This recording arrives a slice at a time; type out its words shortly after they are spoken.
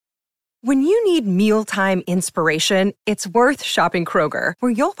When you need mealtime inspiration, it's worth shopping Kroger,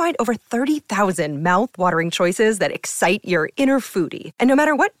 where you'll find over 30,000 mouth-watering choices that excite your inner foodie. And no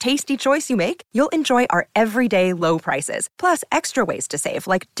matter what tasty choice you make, you'll enjoy our everyday low prices, plus extra ways to save,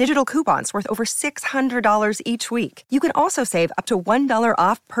 like digital coupons worth over $600 each week. You can also save up to $1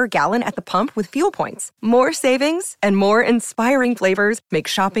 off per gallon at the pump with fuel points. More savings and more inspiring flavors make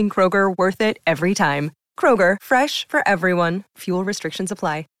shopping Kroger worth it every time. Kroger, fresh for everyone. Fuel restrictions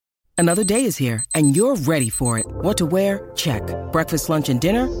apply. Another day is here, and you're ready for it. What to wear? Check. Breakfast, lunch, and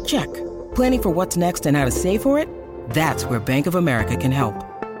dinner? Check. Planning for what's next and how to save for it? That's where Bank of America can help.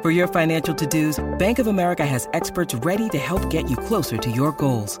 For your financial to-dos, Bank of America has experts ready to help get you closer to your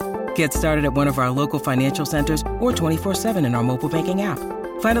goals. Get started at one of our local financial centers or 24/7 in our mobile banking app.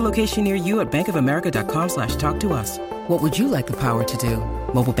 Find a location near you at bankofamerica.com/talktous. What would you like the power to do?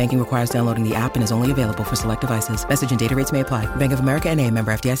 Mobile banking requires downloading the app and is only available for select devices. Message and data rates may apply. Bank of America N.A.,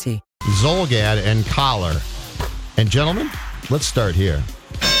 member FDIC. Zulgad and Collar. And gentlemen, let's start here.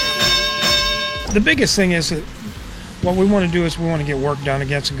 The biggest thing is that what we want to do is we want to get work done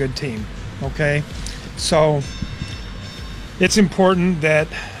against a good team, okay? So it's important that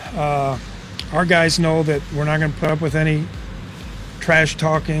our guys know that we're not going to put up with any trash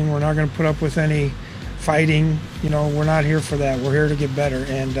talking. We're not going to put up with any fighting. You know, we're not here for that. We're here to get better.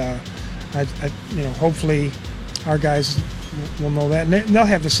 And, hopefully our guys will know that. And they'll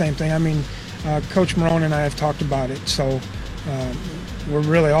have the same thing. I mean, Coach Marone and I have talked about it. So we're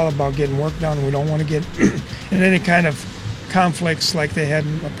really all about getting work done. We don't want to get in any kind of conflicts like they had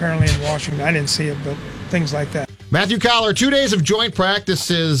apparently in Washington. I didn't see it, but things like that. Matthew Collar, 2 days of joint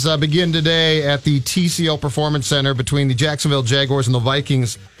practices begin today at the TCO Performance Center between the Jacksonville Jaguars and the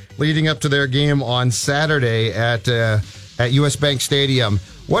Vikings, leading up to their game on Saturday at US Bank Stadium.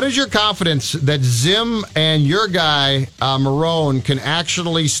 What is your confidence that Zim and your guy, Marone, can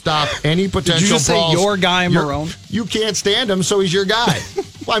actually stop any potential Did you just balls? say your guy, Marone? You can't stand him, so he's your guy.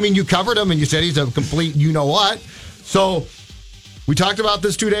 Well, I mean, you covered him, and you said he's a complete you-know-what. So we talked about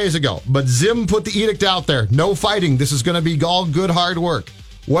this 2 days ago, but Zim put the edict out there. No fighting. This is going to be all good, hard work.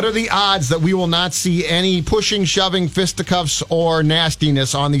 What are the odds that we will not see any pushing, shoving, fisticuffs, or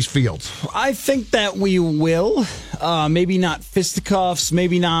nastiness on these fields? I think that we will. Maybe not fisticuffs,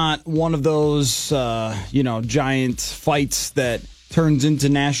 maybe not one of those, giant fights that turns into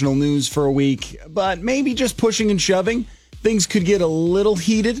national news for a week, but maybe just pushing and shoving. Things could get a little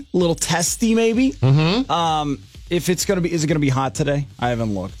heated, a little testy maybe. Mm-hmm. If it's going to be, is it going to be hot today? I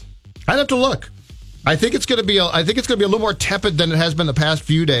haven't looked. I'd have to look. I think it's going to be. I think it's going to be a little more tepid than it has been the past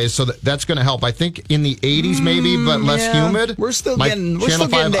few days, so that's going to help. I think in the 80s maybe, but less humid. We're still getting Channel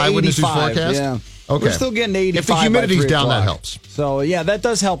 5 to Eyewitness News 85. forecast. Yeah. Okay. We're still getting 85. If the humidity's down, that helps. So yeah, that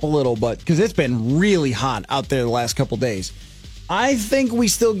does help a little, but because it's been really hot out there the last couple days, I think we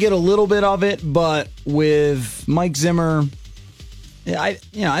still get a little bit of it. But with Mike Zimmer, I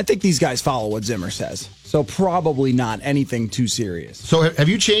think these guys follow what Zimmer says. So probably not anything too serious. So have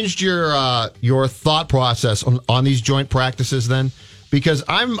you changed your thought process on these joint practices then? Because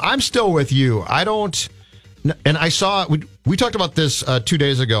I'm still with you. I don't, and I saw we talked about this 2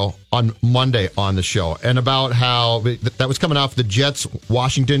 days ago on Monday on the show, and about how that was coming off the Jets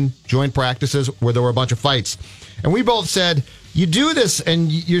Washington joint practices where there were a bunch of fights, and we both said you do this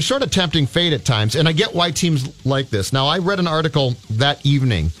and you're sort of tempting fate at times, and I get why teams like this. Now I read an article that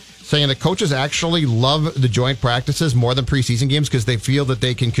evening saying that coaches actually love the joint practices more than preseason games because they feel that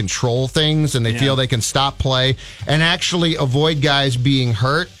they can control things and they feel they can stop play and actually avoid guys being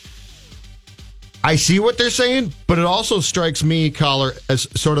hurt. I see what they're saying, but it also strikes me, Collar, as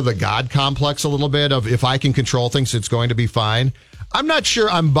sort of the God complex a little bit of if I can control things, it's going to be fine. I'm not sure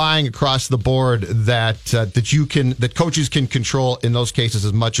I'm buying across the board that coaches can control in those cases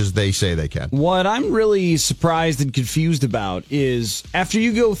as much as they say they can. What I'm really surprised and confused about is after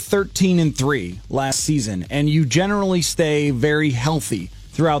you go 13-3 last season and you generally stay very healthy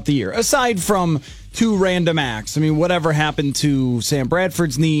throughout the year, aside from two random acts. I mean, whatever happened to Sam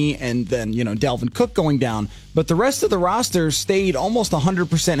Bradford's knee and then, Dalvin Cook going down, but the rest of the roster stayed almost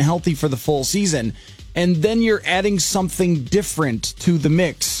 100% healthy for the full season. And then you're adding something different to the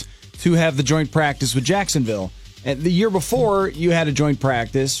mix to have the joint practice with Jacksonville. And the year before, you had a joint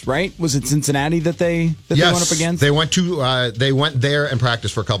practice, right? Was it Cincinnati that they went up against? They went there and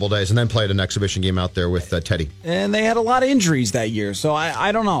practiced for a couple of days and then played an exhibition game out there with Teddy. And they had a lot of injuries that year. So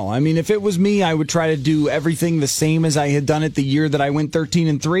I don't know. I mean, if it was me, I would try to do everything the same as I had done it the year that I went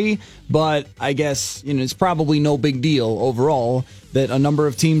 13-3. But I guess, it's probably no big deal overall that a number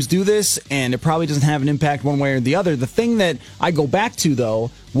of teams do this, and it probably doesn't have an impact one way or the other. The thing that I go back to,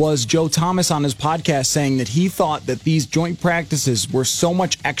 though, was Joe Thomas on his podcast saying that he thought that these joint practices were so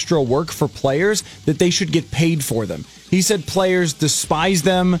much extra work for players that they should get paid for them. He said players despise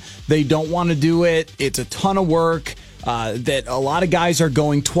them. They don't want to do it. It's a ton of work. That a lot of guys are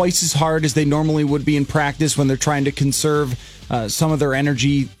going twice as hard as they normally would be in practice when they're trying to conserve some of their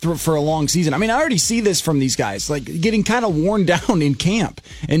energy for a long season. I mean, I already see this from these guys, like getting kind of worn down in camp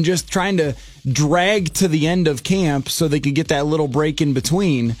and just trying to drag to the end of camp so they could get that little break in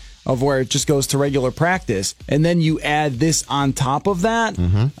between of where it just goes to regular practice. And then you add this on top of that,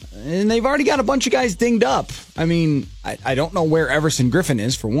 and they've already got a bunch of guys dinged up. I mean, I don't know where Everson Griffin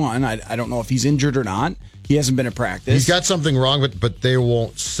is, for one. I don't know if he's injured or not. He hasn't been at practice. He's got something wrong, but they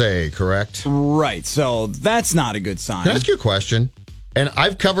won't say, correct? Right, so that's not a good sign. Can I ask you a question? And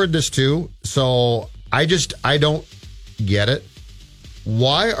I've covered this too, so I don't get it.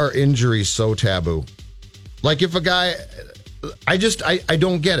 Why are injuries so taboo? Like if a guy, I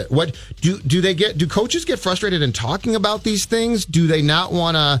don't get it. What do coaches get frustrated in talking about these things? Do they not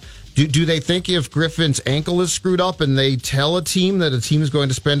want to? Do they think if Griffin's ankle is screwed up and they tell a team that a team is going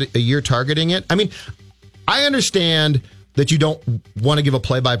to spend a year targeting it? I mean, I understand that you don't want to give a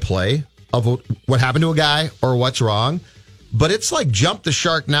play-by-play of what happened to a guy or what's wrong, but it's like jump the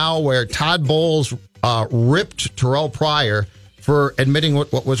shark now where Todd Bowles ripped Terrell Pryor for admitting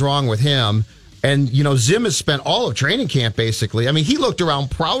what was wrong with him. And, Zim has spent all of training camp, basically. I mean, he looked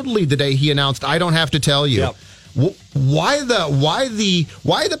around proudly the day he announced, I don't have to tell you. Yep. Why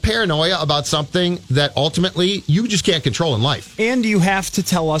the paranoia about something that ultimately you just can't control in life? And you have to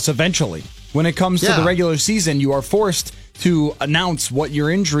tell us eventually. When it comes to the regular season, you are forced to announce what your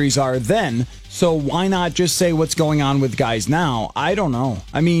injuries are then. So why not just say what's going on with guys now? I don't know.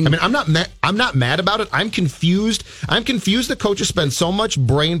 I mean, I'm not mad about it. I'm confused. I'm confused that coaches spend so much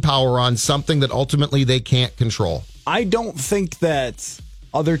brain power on something that ultimately they can't control. I don't think that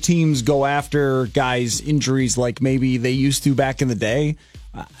other teams go after guys' injuries like maybe they used to back in the day.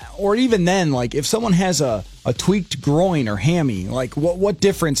 Or even then, like if someone has a tweaked groin or hammy, like what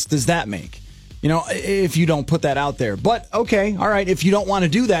difference does that make? If you don't put that out there. But okay, all right, if you don't want to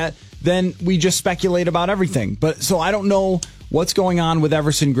do that, then we just speculate about everything. But so I don't know what's going on with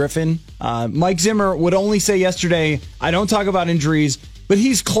Everson Griffin. Mike Zimmer would only say yesterday, I don't talk about injuries, but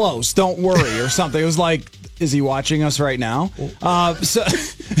he's close, don't worry, or something. It was like, is he watching us right now? And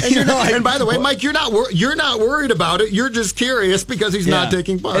by the way, Mike, you're not worried about it. You're just curious because he's not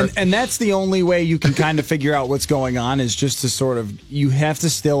taking part. And that's the only way you can kind of figure out what's going on is just to sort of, you have to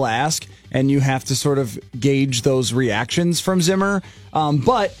still ask and you have to sort of gauge those reactions from Zimmer.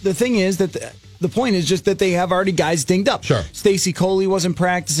 But the thing is that the point is just that they have already guys dinged up. Sure. Stacey Coley wasn't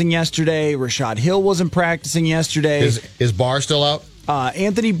practicing yesterday. Rashad Hill wasn't practicing yesterday. Is Barr still out?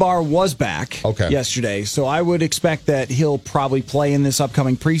 Anthony Barr was back yesterday, so I would expect that he'll probably play in this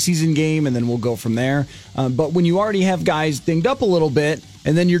upcoming preseason game, and then we'll go from there. But when you already have guys dinged up a little bit,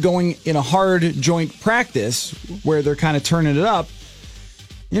 and then you're going in a hard joint practice where they're kind of turning it up,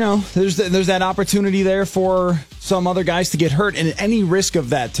 there's that opportunity there for some other guys to get hurt, and any risk of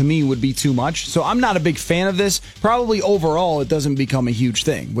that to me would be too much. So I'm not a big fan of this. Probably overall, it doesn't become a huge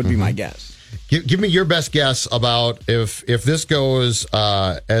thing, would be my guess. Give me your best guess about if this goes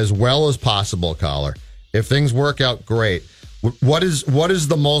as well as possible, Collar. If things work out great, what is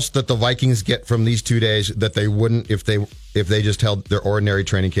the most that the Vikings get from these 2 days that they wouldn't if they just held their ordinary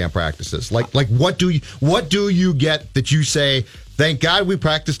training camp practices? Like what do you get that you say, thank God we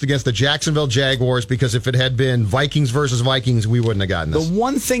practiced against the Jacksonville Jaguars, because if it had been Vikings versus Vikings, we wouldn't have gotten this. The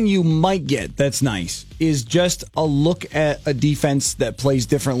one thing you might get that's nice is just a look at a defense that plays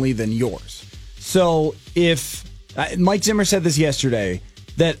differently than yours. So if Mike Zimmer said this yesterday,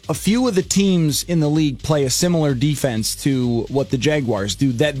 that a few of the teams in the league play a similar defense to what the Jaguars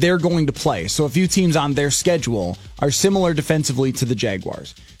do, that they're going to play. So a few teams on their schedule are similar defensively to the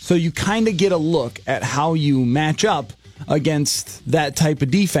Jaguars. So you kind of get a look at how you match up against that type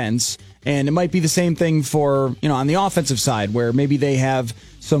of defense. And it might be the same thing for, on the offensive side, where maybe they have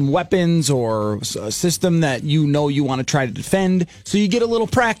some weapons or a system that you want to try to defend. So you get a little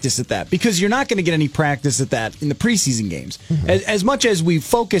practice at that, because you're not going to get any practice at that in the preseason games. Mm-hmm. As much as we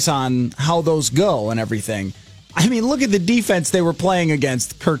focus on how those go and everything, I mean, look at the defense they were playing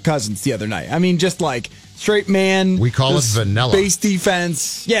against Kirk Cousins the other night. I mean, just like straight man. We call it vanilla. Base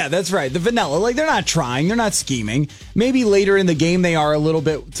defense. Yeah, that's right. The vanilla. Like, they're not trying. They're not scheming. Maybe later in the game they are a little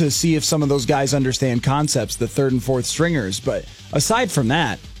bit to see if some of those guys understand concepts, the third and fourth stringers. But aside from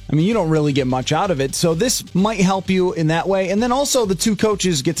that, I mean, you don't really get much out of it. So this might help you in that way. And then also the two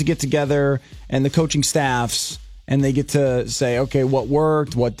coaches get together and the coaching staffs and they get to say, okay, what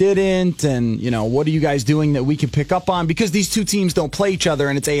worked, what didn't, and what are you guys doing that we can pick up on? Because these two teams don't play each other,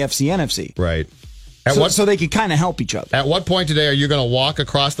 and it's AFC, NFC. Right. So they can kind of help each other. At what point today are you going to walk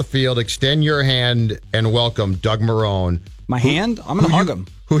across the field, extend your hand, and welcome Doug Marrone? My hand? I'm going to hug him.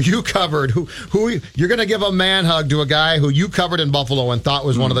 Who you covered? Who you're going to give a man hug to a guy who you covered in Buffalo and thought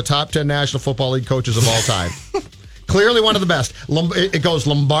was one of the top 10 National Football League coaches of all time. Clearly one of the best. It goes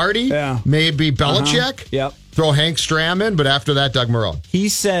Lombardi, maybe Belichick. Yep. Throw Hank Stram in, but after that, Doug Marrone. He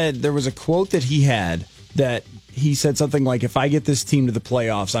said there was a quote that he had that he said something like, if I get this team to the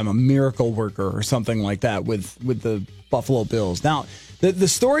playoffs, I'm a miracle worker or something like that with the Buffalo Bills. Now, the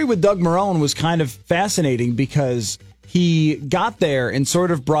story with Doug Marrone was kind of fascinating because he got there and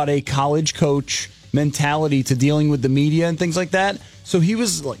sort of brought a college coach mentality to dealing with the media and things like that. So he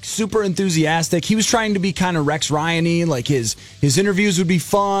was like super enthusiastic. He was trying to be kind of Rex Ryan-y, like his interviews would be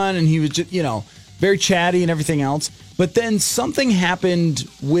fun and he was just, very chatty and everything else. But then something happened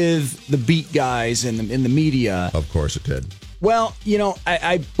with the beat guys in the media. Of course it did. Well,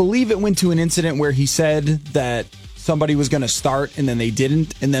 I believe it went to an incident where he said that somebody was going to start and then they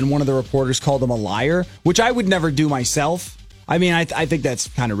didn't. And then one of the reporters called him a liar, which I would never do myself. I mean, I think that's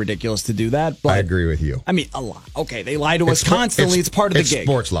kind of ridiculous to do that. But I agree with you. I mean, a lot. Okay, they lie to us constantly. It's part of the gig. It's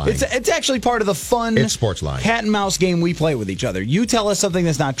sports lying. It's actually part of the fun sports lying. Cat and mouse game we play with each other. You tell us something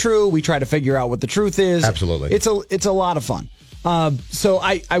that's not true. We try to figure out what the truth is. Absolutely. It's a lot of fun. So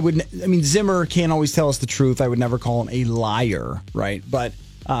I mean, Zimmer can't always tell us the truth. I would never call him a liar, right? But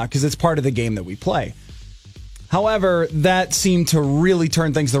because it's part of the game that we play. However, that seemed to really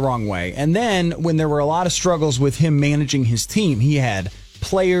turn things the wrong way. And then when there were a lot of struggles with him managing his team, he had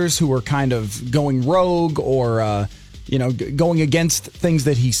players who were kind of going rogue or, going against things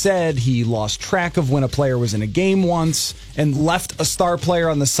that he said. He lost track of when a player was in a game once and left a star player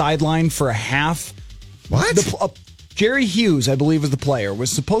on the sideline for a half. What? Jerry Hughes, I believe, was the player, was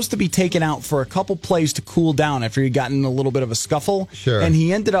supposed to be taken out for a couple plays to cool down after he'd gotten in a little bit of a scuffle. Sure. And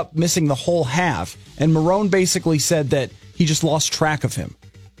he ended up missing the whole half. And Marrone basically said that he just lost track of him.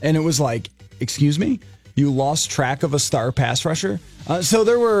 And it was like, excuse me? You lost track of a star pass rusher? So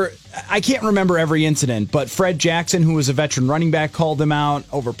there were, I can't remember every incident, but Fred Jackson, who was a veteran running back, called him out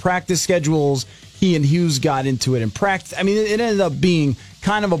over practice schedules. He and Hughes got into it in practice. I mean, it ended up being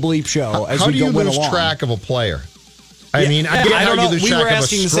kind of a bleep show as we went along. How do you lose track of a player? I mean, I get how you lose track of a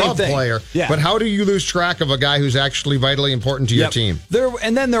scrub player, but how do you lose track of a guy who's actually vitally important to your team?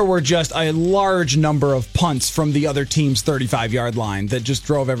 And then there were just a large number of punts from the other team's 35-yard line that just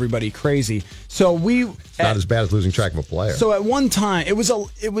drove everybody crazy. So it's not as bad as losing track of a player. So at one time, it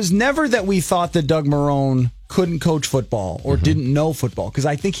was never that we thought that Doug Marrone couldn't coach football or didn't know football, because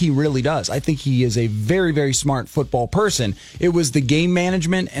I think he really does. I think he is a very, very smart football person. It was the game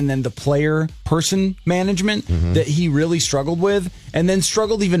management and then the player-person management that he really struggled with, and then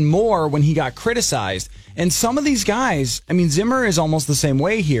struggled even more when he got criticized. And some of these guys, I mean, Zimmer is almost the same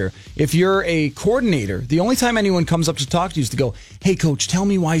way here. If you're a coordinator, the only time anyone comes up to talk to you is to go, hey, coach, tell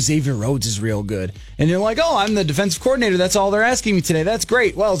me why Xavier Rhodes is real good. And you're like, oh, I'm the defensive coordinator. That's all they're asking me today. That's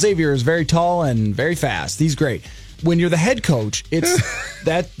great. Well, Xavier is very tall and very fast. He's great. When you're the head coach, it's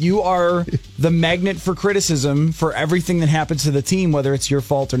that you are the magnet for criticism for everything that happens to the team, whether it's your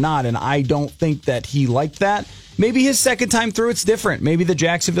fault or not. And I don't think that he liked that. Maybe his second time through, it's different. Maybe the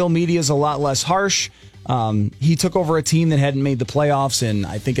Jacksonville media is a lot less harsh. He took over a team that hadn't made the playoffs in,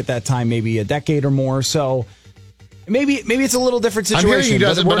 I think at that time, maybe a decade or more. So maybe it's a little different situation.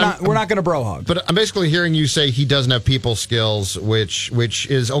 We're not going to bro hug. But I'm basically hearing you say he doesn't have people skills, which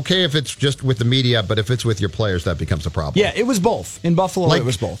is okay if it's just with the media, but if it's with your players, that becomes a problem. Yeah, it was both. In Buffalo, it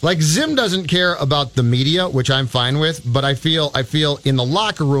was both. Like Zim doesn't care about the media, which I'm fine with, but I feel in the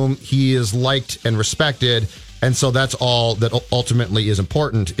locker room he is liked and respected. And so that's all that ultimately is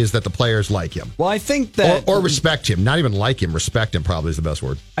important, is that the players like him. Well, I think that... Or respect him. Not even like him. Respect him probably is the best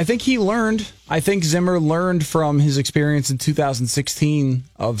word. I think he learned. I think Zimmer learned from his experience in 2016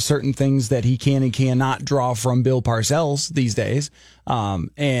 of certain things that he can and cannot draw from Bill Parcells these days.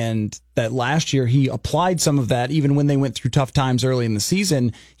 And that last year he applied some of that even when they went through tough times early in the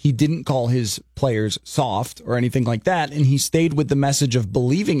season. He didn't call his players soft or anything like that. And he stayed with the message of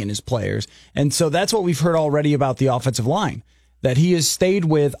believing in his players. And so that's what we've heard already about the offensive line, that he has stayed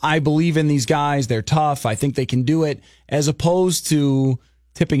with, I believe in these guys. They're tough. I think they can do it, as opposed to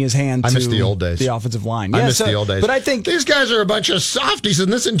tipping his hand to miss the old days. the offensive line. I miss the old days. But I think these guys are a bunch of softies,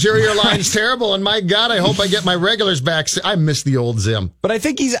 and this interior line's terrible. And my God, I hope I get my regulars back. I miss the old Zim. But I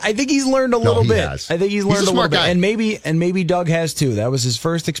think he's learned a little bit. Has. I think he's learned a little bit, guy. and maybe Doug has too. That was his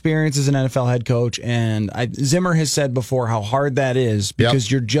first experience as an NFL head coach, and Zimmer has said before how hard that is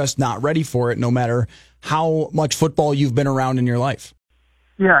because you're just not ready for it, no matter how much football you've been around in your life.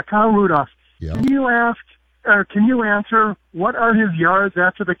 Yeah, Kyle Rudolph. Yeah. Can you answer what are his yards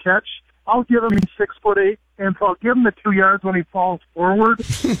after the catch? I'll give him 6'8", and so I'll give him the 2 yards when he falls forward.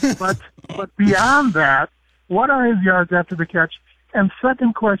 but beyond that, what are his yards after the catch? And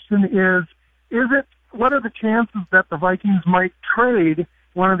second question is what are the chances that the Vikings might trade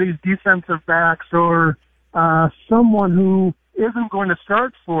one of these defensive backs or someone who isn't going to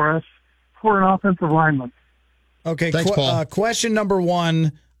start for us for an offensive lineman? Okay, thanks, Paul. Question number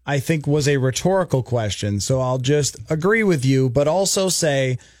one, I think, was a rhetorical question, so I'll just agree with you, but also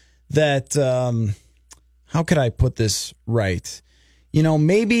say that, how could I put this right?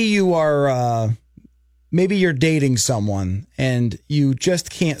 Maybe you're dating someone and you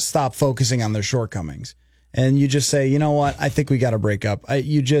just can't stop focusing on their shortcomings. And you just say, you know what? I think we got to break up.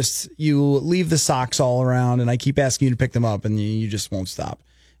 You leave the socks all around, and I keep asking you to pick them up, and you just won't stop.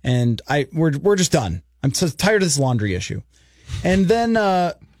 And we're just done. I'm so tired of this laundry issue. And then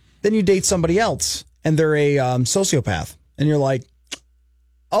you date somebody else, and they're a sociopath, and you're like,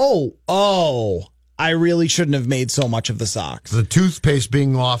 oh, I really shouldn't have made so much of the socks. The toothpaste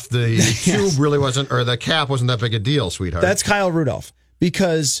being off the tube really wasn't, or the cap wasn't that big a deal, sweetheart. That's Kyle Rudolph,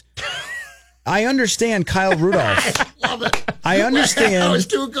 because I understand Kyle Rudolph. I love it. I understand. That was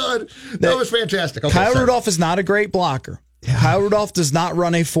too good. That was fantastic. Okay, Kyle Rudolph is not a great blocker. Yeah. Kyle Rudolph does not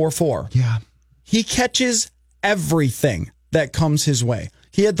run a 4.4. Yeah. He catches everything that comes his way.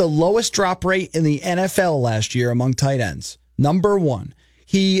 He had the lowest drop rate in the NFL last year among tight ends. Number one.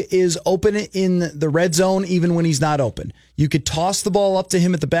 He is open in the red zone even when he's not open. You could toss the ball up to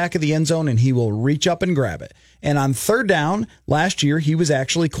him at the back of the end zone and he will reach up and grab it. And on third down, last year, he was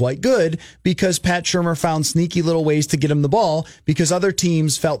actually quite good because Pat Shurmur found sneaky little ways to get him the ball because other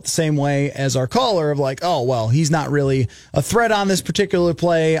teams felt the same way as our caller of like, oh, well, he's not really a threat on this particular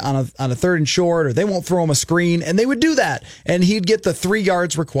play on a third and short, or they won't throw him a screen. And they would do that. And he'd get the 3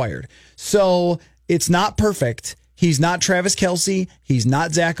 yards required. So it's not perfect. He's not Travis Kelce. He's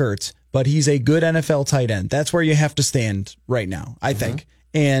not Zach Ertz, but he's a good NFL tight end. That's where you have to stand right now, I think.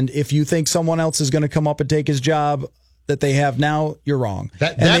 And if you think someone else is going to come up and take his job that they have now, you're wrong.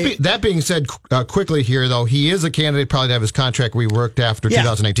 That being said, quickly here, though, he is a candidate probably to have his contract reworked after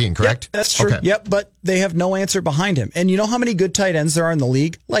 2018, correct? Yep, that's true. Okay. Yep, but they have no answer behind him. And you know how many good tight ends there are in the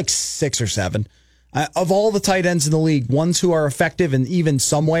league? Like 6 or 7. Of all the tight ends in the league, ones who are effective in even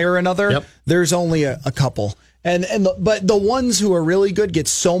some way or another, there's only a couple. But the ones who are really good get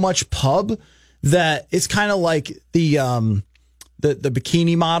so much pub that it's kind of like the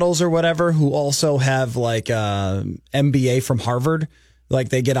bikini models or whatever who also have like MBA from Harvard, like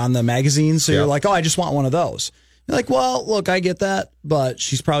they get on the magazines. So you're like, oh, I just want one of those. You're like, well, look, I get that, but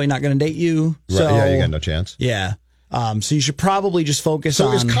she's probably not going to date you. So, right, yeah, you got no chance. Yeah. So you should probably just focus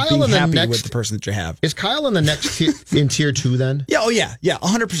on being happy with the person that you have. Is Kyle in the next in tier 2 then? Yeah. Oh yeah. Yeah.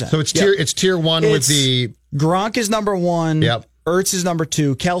 100%. So it's tier 1 with the Gronk is number 1. Yep. Ertz is number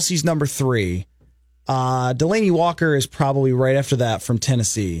 2. Kelsey's number 3. Delaney Walker is probably right after that from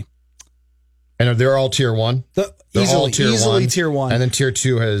Tennessee. And they're all tier 1? Easily tier 1. And then tier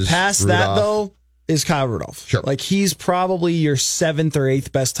 2 has past Rudolph. That though is Kyle Rudolph. Sure. Like he's probably your 7th or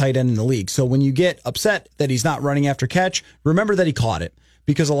 8th best tight end in the league. So when you get upset that he's not running after catch, remember that he caught it.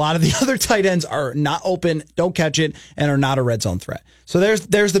 Because a lot of the other tight ends are not open, don't catch it, and are not a red zone threat. So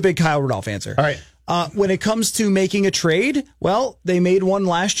there's the big Kyle Rudolph answer. All right. When it comes to making a trade, well, they made one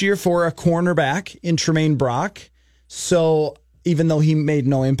last year for a cornerback in Tremaine Brock. So even though he made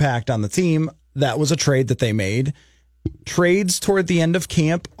no impact on the team, that was a trade that they made. Trades toward the end of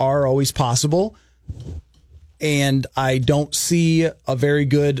camp are always possible. And I don't see a very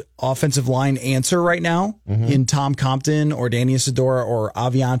good offensive line answer right now in Tom Compton or Danny Isidora or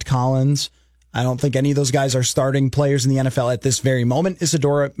Aviant Collins. I don't think any of those guys are starting players in the NFL at this very moment.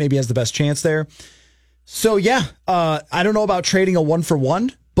 Isidora maybe has the best chance there. So, yeah, I don't know about trading a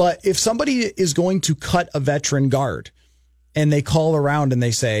 1-for-1, but if somebody is going to cut a veteran guard and they call around and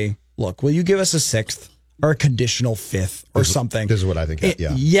they say, look, will you give us a 6th? Or a conditional 5th or something. This is what I think.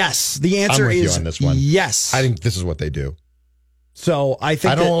 Yeah. Yes. The answer I'm with is you on this one. Yes. I think this is what they do. So I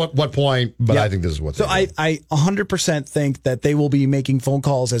think I don't know at what point, but I think this is what they do. So I 100% think that they will be making phone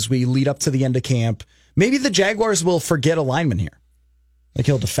calls as we lead up to the end of camp. Maybe the Jaguars will forget a lineman here. Like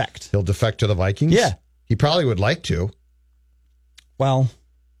he'll defect. He'll defect to the Vikings? Yeah. He probably would like to. Well,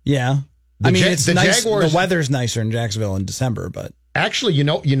 Yeah. It's nice. Jaguars, the weather's nicer in Jacksonville in December, but actually, you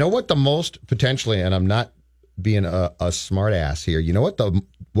know what the most potentially, and I'm not being a smart ass here. You know what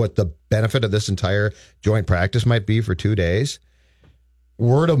the benefit of this entire joint practice might be for 2 days?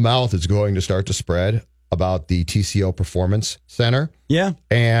 Word of mouth is going to start to spread about the TCO Performance Center. Yeah.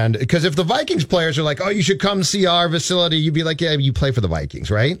 And because if the Vikings players are like, oh, you should come see our facility, you'd be like, yeah, you play for the Vikings,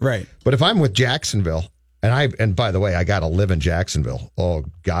 right? Right. But if I'm with Jacksonville, and by the way, I got to live in Jacksonville. Oh,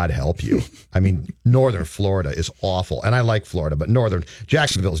 God help you. I mean, northern Florida is awful. And I like Florida, but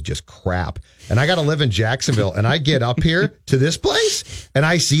Jacksonville is just crap. And I got to live in Jacksonville, and I get up here to this place, and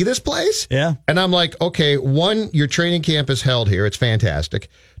I see this place. Yeah. And I'm like, okay, 1, your training camp is held here. It's fantastic.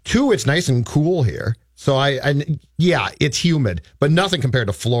 2, it's nice and cool here. So yeah, it's humid, but nothing compared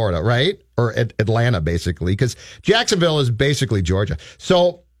to Florida, right? Or Atlanta, basically, because Jacksonville is basically Georgia.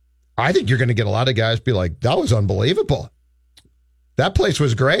 So I think you're going to get a lot of guys be like, that was unbelievable. That place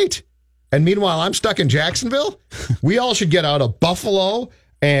was great. And meanwhile, I'm stuck in Jacksonville. We all should get out of Buffalo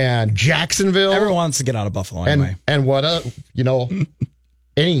and Jacksonville. Everyone wants to get out of Buffalo anyway. And what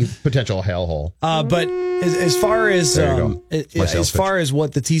any potential hellhole. But as far as as far as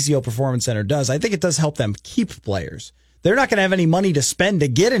what the TCO Performance Center does, I think it does help them keep players. They're not going to have any money to spend to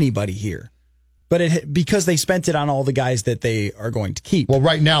get anybody here, but because they spent it on all the guys that they are going to keep. Well,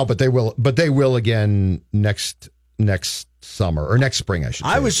 right now, but they will again next summer or next spring, I should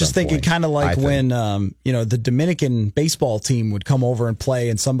say. I was just thinking kind of like when the Dominican baseball team would come over and play,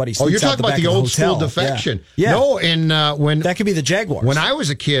 and somebody sneaks you're talking out the about back the of old hotel. school defection. Yeah. No, and when that could be the Jaguars. When I was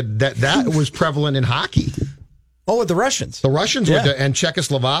a kid, that was prevalent in hockey. Oh, with the Russians. The Russians would and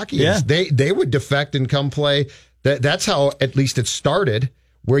Czechoslovakians. Yeah. They would defect and come play. That's how at least it started,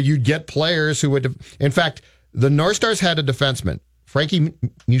 where you'd get players who would. In fact, the North Stars had a defenseman, Frankie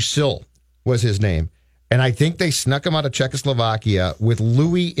Musil was his name. And I think they snuck him out of Czechoslovakia with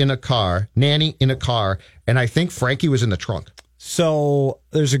Louis in a car, Nanny in a car, and I think Frankie was in the trunk. So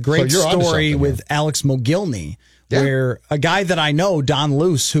there's a great story with Alex Mogilny, where a guy that I know, Don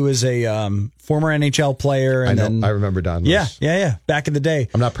Luce, who is a former NHL player. And I remember Don Luce. Yeah, back in the day.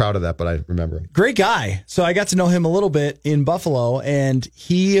 I'm not proud of that, but I remember him. Great guy. So I got to know him a little bit in Buffalo, and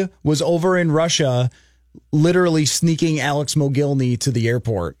he was over in Russia literally sneaking Alex Mogilny to the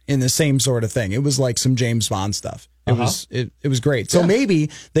airport in the same sort of thing. It was like some James Bond stuff. It was great. So maybe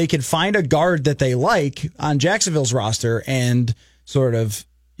they could find a guard that they like on Jacksonville's roster and sort of,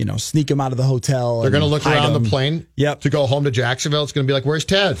 sneak him out of the hotel. They're going to look around the plane to go home to Jacksonville. It's going to be like, where's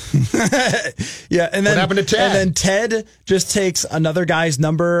Ted? Yeah. And then, what happened to Ted? And then Ted just takes another guy's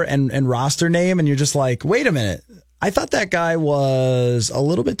number and roster name, and you're just like, wait a minute. I thought that guy was a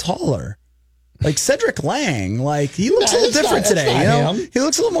little bit taller. Like Cedric Lang, he looks a little different today. He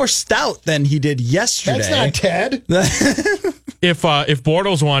looks a little more stout than he did yesterday. That's not Ted. If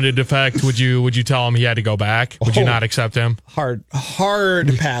Bortles wanted to defect, would you tell him he had to go back? Would you not accept him? Hard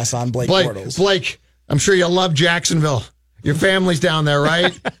pass on Blake Bortles. Blake, I'm sure you love Jacksonville. Your family's down there,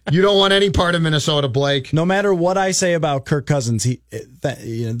 right? You don't want any part of Minnesota, Blake. No matter what I say about Kirk Cousins,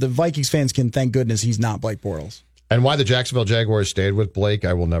 the Vikings fans can thank goodness he's not Blake Bortles. And why the Jacksonville Jaguars stayed with Blake,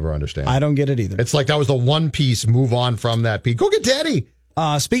 I will never understand. I don't get it either. It's like that was the one piece. Move on from that piece. Go get Teddy.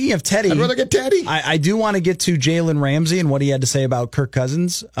 Speaking of Teddy, I'd rather get Teddy. I do want to get to Jalen Ramsey and what he had to say about Kirk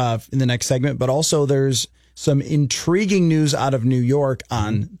Cousins in the next segment, but also there's some intriguing news out of New York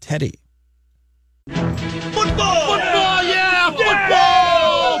on Teddy. Football, yeah,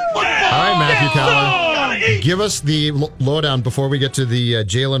 football. All right, Matthew Coller. Give us the lowdown before we get to the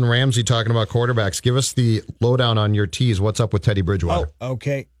Jalen Ramsey talking about quarterbacks. Give us the lowdown on your tease. What's up with Teddy Bridgewater? Oh,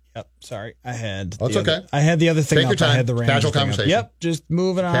 okay. Yep. Sorry, I had. That's okay. I had the other thing. Take your time. I had the Ramsey Casual thing conversation. Yep. Just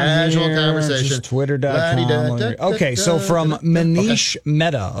moving on. Casual here. conversation. Just Twitter.com. Okay. So from Manish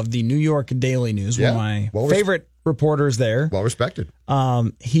Mehta of the New York Daily News, one of my favorite reporters there. Well respected.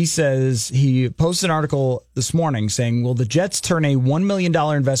 He says he posted an article this morning saying, will the Jets turn a $1 million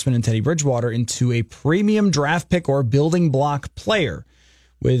investment in Teddy Bridgewater into a premium draft pick or building block player?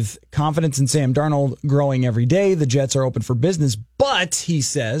 With confidence in Sam Darnold growing every day, the Jets are open for business. But, he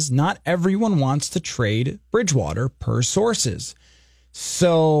says, not everyone wants to trade Bridgewater per sources.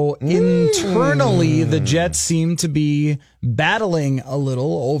 So internally, the Jets seem to be battling a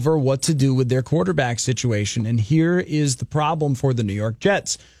little over what to do with their quarterback situation. And here is the problem for the New York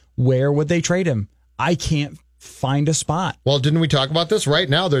Jets. Where would they trade him? I can't find a spot. Well, didn't we talk about this? Right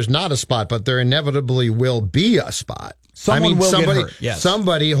now, there's not a spot, but there inevitably will be a spot. Somebody will get hurt. Yes.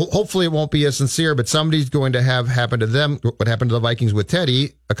 Somebody, hopefully it won't be as sincere, but somebody's going to have happen to them what happened to the Vikings with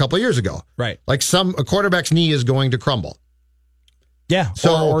Teddy a couple of years ago. Right. Like a quarterback's knee is going to crumble. Yeah,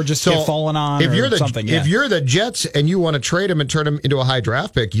 or just get fallen on if or you're the, something. If you're the Jets and you want to trade him and turn him into a high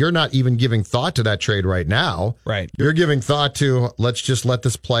draft pick, you're not even giving thought to that trade right now. Right. You're giving thought to, let's just let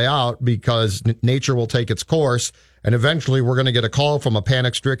this play out because nature will take its course. And eventually we're going to get a call from a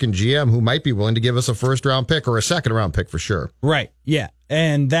panic-stricken GM who might be willing to give us a first-round pick or a second-round pick for sure. Right, yeah.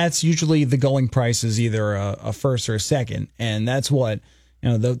 And that's usually the going price is either a first or a second. And that's what...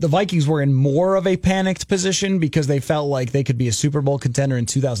 the Vikings were in more of a panicked position because they felt like they could be a Super Bowl contender in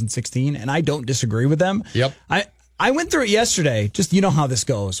 2016, and I don't disagree with them. Yep. I went through it yesterday. Just, how this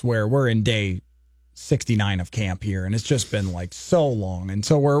goes, where we're in day 69 of camp here, and it's just been like so long, and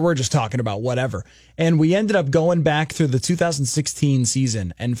so we're just talking about whatever. And we ended up going back through the 2016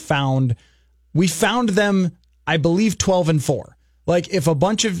 season and found them, I believe, 12-4. Like if a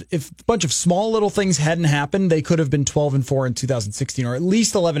bunch of small little things hadn't happened, they could have been 12-4 in 2016, or at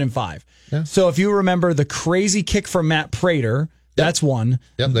least 11-5. Yeah. So if you remember the crazy kick from Matt Prater, that's one.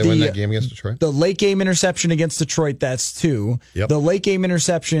 Yep, they win that game against Detroit. The late game interception against Detroit, that's 2. Yep. The late game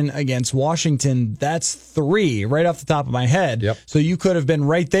interception against Washington, that's 3, right off the top of my head. Yep. So you could have been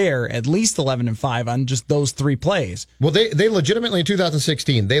right there, at least 11-5 on just those 3 plays. Well, they legitimately, in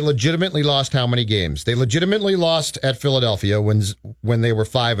 2016, they legitimately lost how many games? They legitimately lost at Philadelphia when they were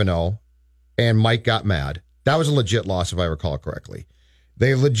 5-0 and Mike got mad. That was a legit loss, if I recall correctly.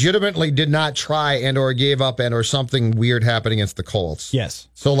 They legitimately did not try and or gave up and or something weird happened against the Colts. Yes.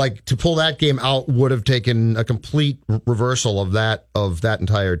 So to pull that game out would have taken a complete reversal of that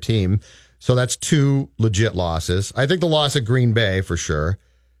entire team. So that's 2 legit losses. I think the loss at Green Bay for sure.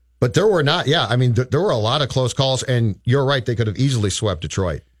 But there were not, there were a lot of close calls, and you're right, they could have easily swept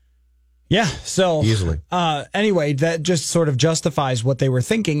Detroit. Yeah, so easily. Anyway, that just sort of justifies what they were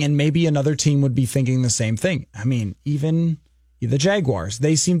thinking, and maybe another team would be thinking the same thing. I mean, even the Jaguars,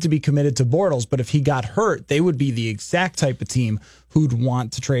 they seem to be committed to Bortles, but if he got hurt, they would be the exact type of team who'd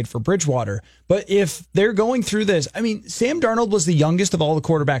want to trade for Bridgewater. But if they're going through this, Sam Darnold was the youngest of all the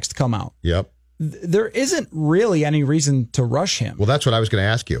quarterbacks to come out. Yep. There isn't really any reason to rush him. Well, that's what I was going to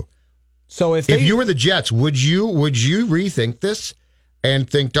ask you. So if you were the Jets, would you rethink this and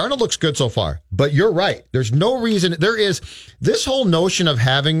think Darnold looks good so far? But you're right. There's no reason. There is this whole notion of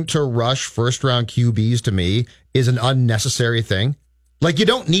having to rush first-round QBs to me is an unnecessary thing. Like, you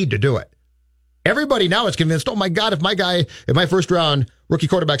don't need to do it. Everybody now is convinced, oh my God, if my first-round rookie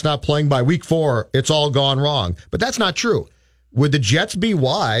quarterback's not playing by week 4, it's all gone wrong. But that's not true. Would the Jets be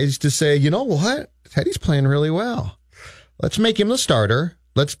wise to say, you know what? Teddy's playing really well. Let's make him the starter.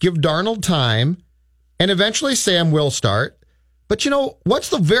 Let's give Darnold time. And eventually Sam will start. But what's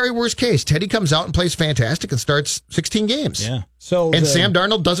the very worst case? Teddy comes out and plays fantastic and starts 16 games. Yeah. Sam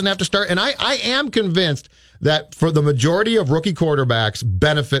Darnold doesn't have to start. And I am convinced that for the majority of rookie quarterbacks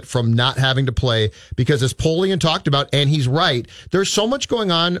benefit from not having to play because, as Polian talked about, and he's right, there's so much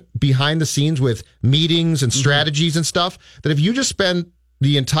going on behind the scenes with meetings and strategies and stuff that if you just spend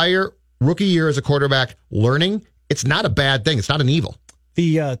the entire rookie year as a quarterback learning, it's not a bad thing. It's not an evil.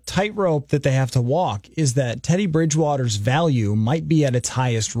 The tightrope that they have to walk is that Teddy Bridgewater's value might be at its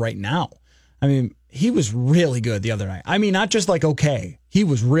highest right now. He was really good the other night. Not just like okay. He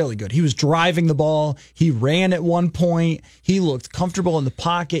was really good. He was driving the ball. He ran at one point. He looked comfortable in the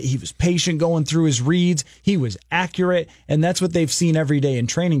pocket. He was patient going through his reads. He was accurate, and that's what they've seen every day in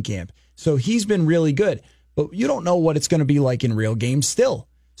training camp. So he's been really good. But you don't know what it's going to be like in real games still.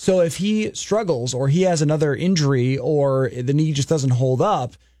 So if he struggles or he has another injury or the knee just doesn't hold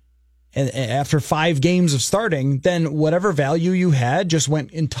up, and after 5 games of starting, then whatever value you had just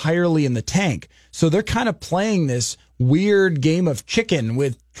went entirely in the tank. So they're kind of playing this weird game of chicken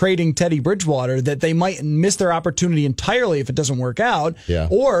with trading Teddy Bridgewater that they might miss their opportunity entirely if it doesn't work out. Yeah.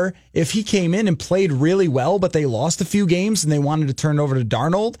 Or if he came in and played really well, but they lost a few games and they wanted to turn it over to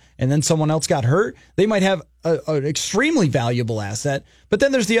Darnold and then someone else got hurt, they might have an extremely valuable asset. But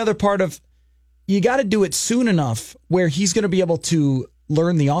then there's the other part of you got to do it soon enough where he's going to be able to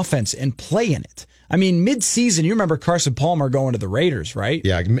learn the offense and play in it. Mid-season, you remember Carson Palmer going to the Raiders, right?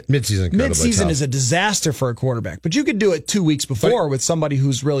 Yeah, mid-season. Mid-season is a disaster for a quarterback, but you could do it 2 weeks before with somebody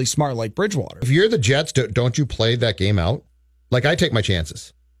who's really smart like Bridgewater. If you're the Jets, don't you play that game out? Like, I take my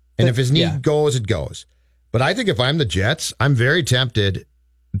chances. And if his knee goes, it goes. But I think if I'm the Jets, I'm very tempted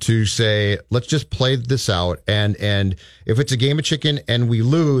to say, let's just play this out. And if it's a game of chicken and we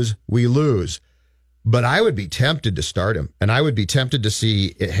lose, we lose. But I would be tempted to start him. And I would be tempted to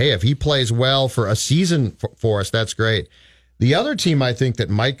see, hey, if he plays well for a season for us, that's great. The other team I think that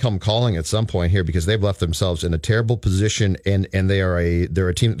might come calling at some point here because they've left themselves in a terrible position and they're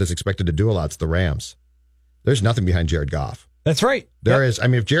a team that's expected to do a lot. It's the Rams. There's nothing behind Jared Goff. That's right. There is. I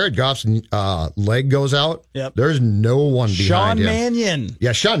mean, if Jared Goff's leg goes out, there's no one behind Sean him. Mannion.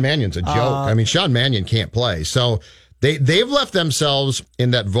 Yeah, Sean Mannion's a joke. I mean, Sean Mannion can't play. So they've left themselves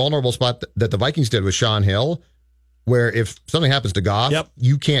in that vulnerable spot that the Vikings did with Sean Hill, where if something happens to Goff,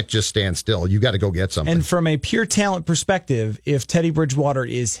 you can't just stand still. You got to go get something. And from a pure talent perspective, if Teddy Bridgewater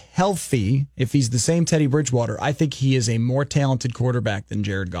is healthy, if he's the same Teddy Bridgewater, I think he is a more talented quarterback than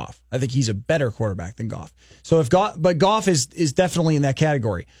Jared Goff. I think he's a better quarterback than Goff. So but Goff is definitely in that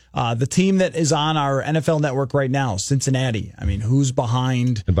category. The team that is on our NFL network right now, Cincinnati. I mean, who's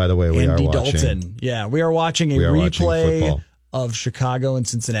behind? And by the way, we Andy are watching. Dalton. Yeah, we are watching a replay of Chicago and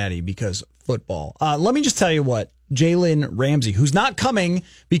Cincinnati because football. Let me just tell you what. Jalen Ramsey, who's not coming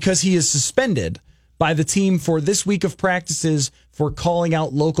because he is suspended by the team for this week of practices for calling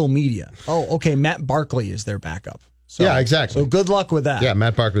out local media. Oh, okay. Matt Barkley is their backup. So, yeah, exactly. So good luck with that. Yeah,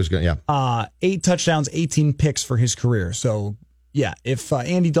 Matt Barkley's good. Yeah. 8 touchdowns, 18 picks for his career. So, yeah, if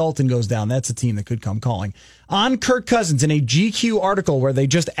Andy Dalton goes down, that's a team that could come calling. On Kirk Cousins, in a GQ article where they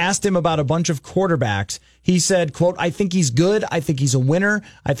just asked him about a bunch of quarterbacks, he said, quote, I think he's good. I think he's a winner.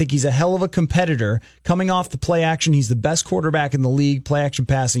 I think he's a hell of a competitor. Coming off the play action, he's the best quarterback in the league. Play action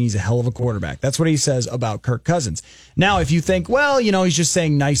passing, he's a hell of a quarterback. That's what he says about Kirk Cousins. Now, if you think, well, he's just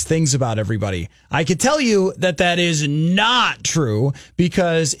saying nice things about everybody, I could tell you that is not true,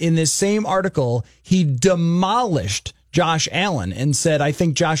 because in this same article, he demolished Josh Allen and said, I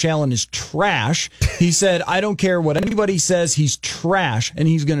think Josh Allen is trash. He said, I don't care what anybody says, he's trash, and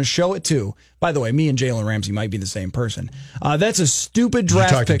he's going to show it too. By the way, me and Jalen Ramsey might be the same person. That's a stupid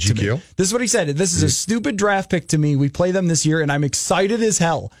draft pick to me. This is what he said. This is a stupid draft pick to me. We play them this year, and I'm excited as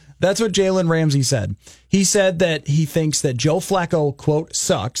hell. That's what Jalen Ramsey said. He said that he thinks that Joe Flacco, quote,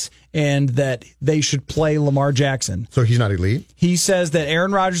 sucks, and that they should play Lamar Jackson. So he's not elite? He says that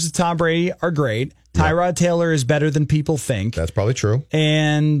Aaron Rodgers and Tom Brady are great. Tyrod Taylor is better than people think. That's probably true.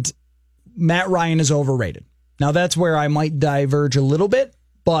 And Matt Ryan is overrated. Now, that's where I might diverge a little bit,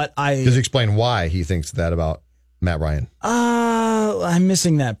 but Does he explain why he thinks that about Matt Ryan? I'm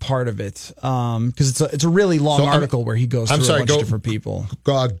missing that part of it because it's a really long article where he goes through a bunch of different people.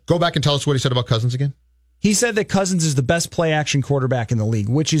 Go back and tell us what he said about Cousins again. He said that Cousins is the best play-action quarterback in the league,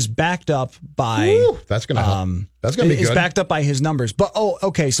 which is backed up by... that's going to help. That's going to be good. It's backed up by his numbers. But,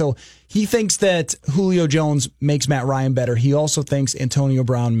 okay, so he thinks that Julio Jones makes Matt Ryan better. He also thinks Antonio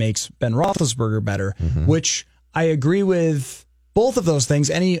Brown makes Ben Roethlisberger better, which I agree with both of those things.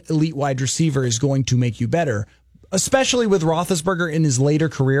 Any elite wide receiver is going to make you better, especially with Roethlisberger in his later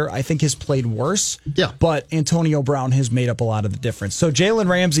career. I think has played worse. Yeah. But Antonio Brown has made up a lot of the difference. So Jalen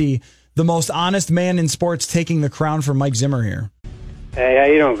Ramsey, the most honest man in sports, taking the crown from Mike Zimmer here. Hey, how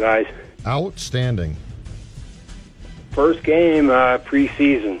you doing, guys? Outstanding. First game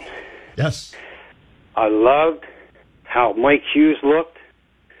preseason. Yes. I loved how Mike Hughes looked.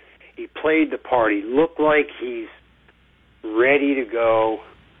 He played the part. He looked like he's ready to go.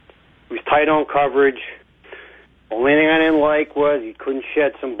 He was tight on coverage. Only thing I didn't like was he couldn't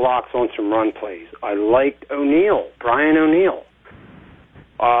shed some blocks on some run plays. I liked Brian O'Neill.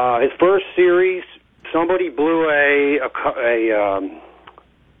 His first series, somebody blew a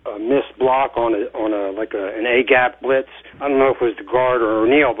missed block on an A gap blitz. I don't know if it was the guard or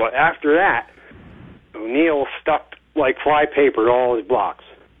O'Neill, but after that, O'Neill stuck like flypaper to all his blocks.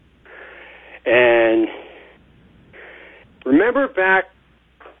 And remember back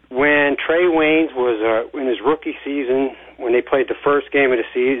when Trey Waynes was in his rookie season, when they played the first game of the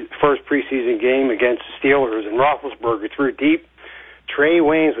season, first preseason game against the Steelers, and Roethlisberger threw deep. Trey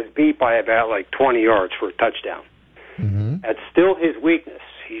Waynes was beat by about 20 yards for a touchdown. Mm-hmm. That's still his weakness.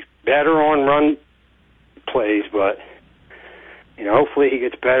 He's better on run plays, but hopefully he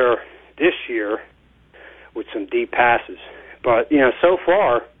gets better this year with some deep passes. But so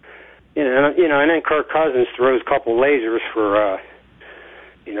far, and then Kirk Cousins throws a couple lasers for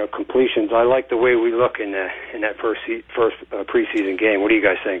completions. I like the way we look in that first preseason game. What do you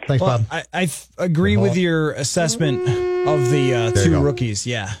guys think? Thanks, Bob. I agree with your assessment of the two rookies.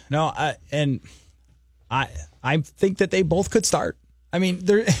 Yeah, no, I think that they both could start. I mean,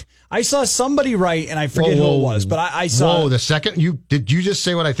 I saw somebody write, and I forget who it was, but I saw. Whoa, the second did you just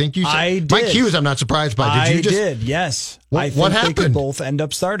say what I think you said? I did. Mike Hughes, I'm not surprised by. Did you just? I did. Yes. What happened? They could both end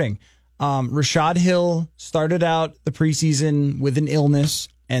up starting. Rashad Hill started out the preseason with an illness,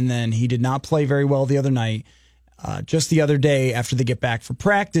 and then he did not play very well the other night. Just the other day, after they get back for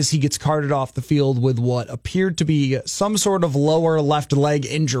practice, he gets carted off the field with what appeared to be some sort of lower left leg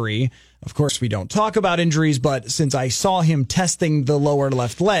injury. Of course, we don't talk about injuries, but since I saw him testing the lower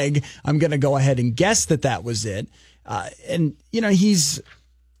left leg, I'm going to go ahead and guess that was it. And he's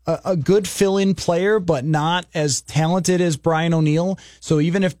a good fill-in player, but not as talented as Brian O'Neill. So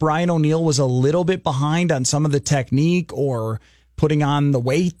even if Brian O'Neill was a little bit behind on some of the technique or putting on the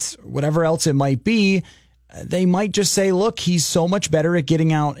weight, whatever else it might be, they might just say, look, he's so much better at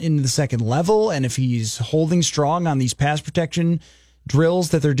getting out into the second level. And if he's holding strong on these pass protection drills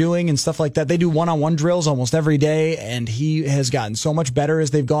that they're doing and stuff like that, they do one-on-one drills almost every day, and he has gotten so much better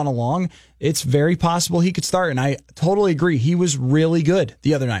as they've gone along. It's very possible he could start, and I totally agree. He was really good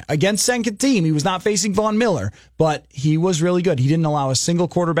the other night against second team. He was not facing Von Miller, but he was really good. He didn't allow a single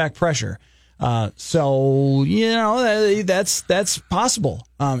quarterback pressure. So, that's possible.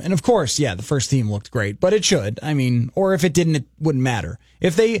 And of course, yeah, the first team looked great, but it should. I mean, or if it didn't, it wouldn't matter.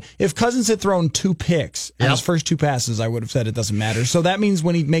 If Cousins had thrown 2 picks on his first 2 passes, I would have said it doesn't matter. So that means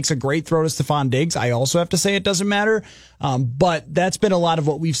when he makes a great throw to Stephon Diggs, I also have to say it doesn't matter. But that's been a lot of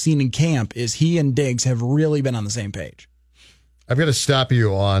what we've seen in camp is he and Diggs have really been on the same page. I've got to stop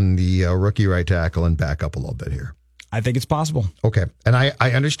you on the rookie right tackle and back up a little bit here. I think it's possible. Okay. And I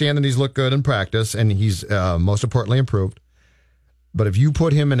understand that he's looked good in practice and he's most importantly improved. But if you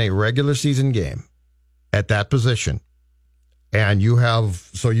put him in a regular season game at that position and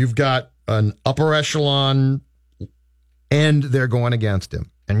you've got an upper echelon end there going against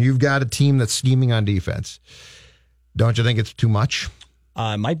him and you've got a team that's scheming on defense, don't you think it's too much?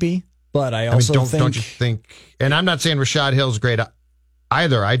 It might be, but I also don't you think, and I'm not saying Rashad Hill's great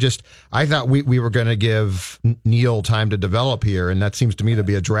either. I thought we were going to give Neal time to develop here, and that seems to me to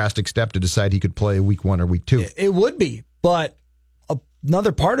be a drastic step to decide he could play week 1 or week 2. It would be, but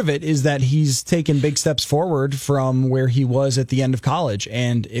another part of it is that he's taken big steps forward from where he was at the end of college.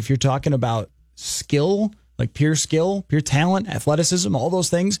 And if you're talking about skill, like pure skill, pure talent, athleticism, all those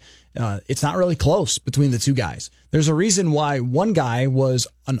things, it's not really close between the two guys. There's a reason why one guy was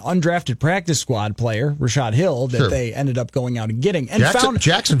an undrafted practice squad player, Rashad Hill, that they ended up going out and getting. And found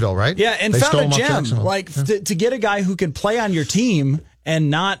Jacksonville, right? Yeah, and found a gem. Like to get a guy who can play on your team and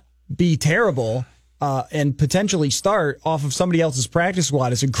not be terrible and potentially start off of somebody else's practice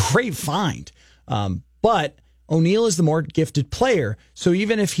squad is a great find. But O'Neill is the more gifted player. So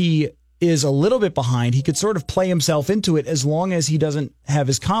even if he is a little bit behind, he could sort of play himself into it as long as he doesn't have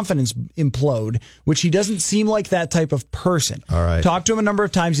his confidence implode, which he doesn't seem like that type of person. All right. Talked to him a number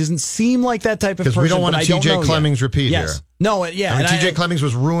of times. He doesn't seem like that type of person. Because we don't want a TJ Clemmings repeat here. No, yeah. I mean, TJ Clemmings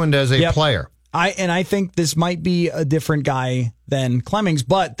was ruined as a player. I think this might be a different guy than Clemmings,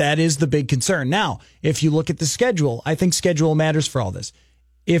 but that is the big concern. Now, if you look at the schedule, I think schedule matters for all this.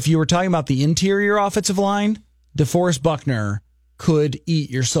 If you were talking about the interior offensive line, DeForest Buckner could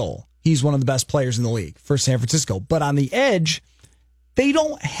eat your soul. He's one of the best players in the league for San Francisco. But on the edge, they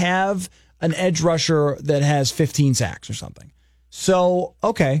don't have an edge rusher that has 15 sacks or something. So,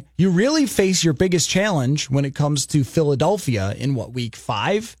 okay, you really face your biggest challenge when it comes to Philadelphia in week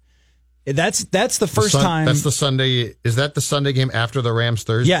 5? That's the first time. That's the Sunday. Is that the Sunday game after the Rams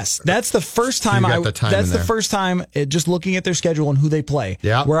Thursday? Yes, that's the first time. That's the first time. Just looking at their schedule and who they play,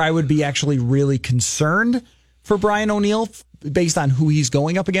 where I would be actually really concerned for Brian O'Neill based on who he's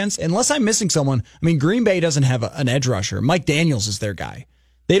going up against. Unless I'm missing someone. I mean, Green Bay doesn't have an edge rusher. Mike Daniels is their guy.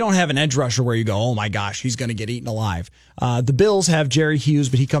 They don't have an edge rusher where you go, oh my gosh, he's going to get eaten alive. The Bills have Jerry Hughes,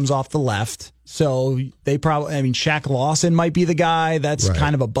 but he comes off the left. So they probably, Shaq Lawson might be the guy. That's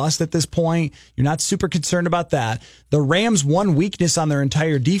kind of a bust at this point. You're not super concerned about that. The Rams' one weakness on their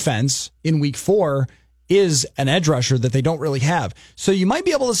entire defense in week 4 is an edge rusher that they don't really have. So you might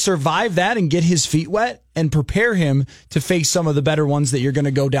be able to survive that and get his feet wet and prepare him to face some of the better ones that you're going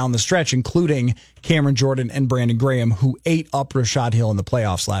to go down the stretch, including Cameron Jordan and Brandon Graham, who ate up Rashad Hill in the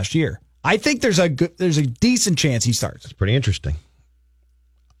playoffs last year. I think there's a decent chance he starts. It's pretty interesting.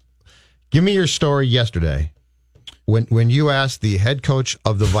 Give me your story yesterday when you asked the head coach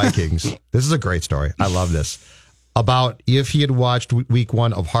of the Vikings. This is a great story. I love this. About if he had watched week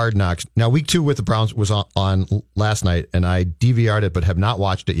 1 of Hard Knocks. Now, week 2 with the Browns was on last night, and I DVR'd it but have not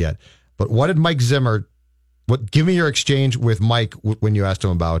watched it yet. But what did Mike Zimmer, give me your exchange with Mike when you asked him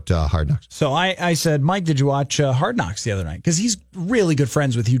about Hard Knocks. So I said, Mike, did you watch Hard Knocks the other night? Because he's really good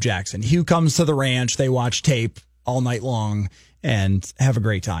friends with Hugh Jackson. Hugh comes to the ranch. They watch tape all night long and have a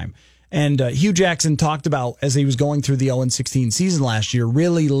great time. And Hugh Jackson talked about, as he was going through the 0-16 season last year,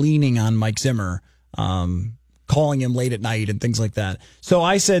 really leaning on Mike Zimmer, calling him late at night and things like that. So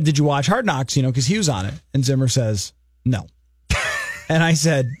I said, did you watch Hard Knocks? Because Hugh's on it. And Zimmer says, no. And I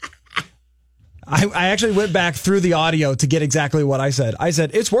said, I actually went back through the audio to get exactly what I said. I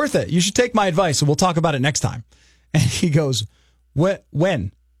said, it's worth it. You should take my advice and we'll talk about it next time. And he goes,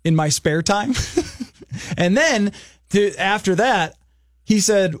 when? In my spare time? And then after that, he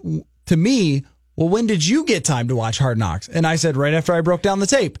said to me, well, when did you get time to watch Hard Knocks? And I said, right after I broke down the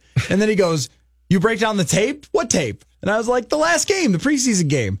tape. And then he goes, you break down the tape? What tape? And I was like, the last game, the preseason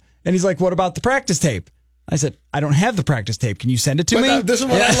game. And he's like, what about the practice tape? I said, I don't have the practice tape. Can you send it to me? This is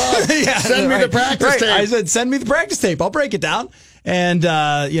what I love. Send me the practice tape. I said, send me the practice tape. I'll break it down. And,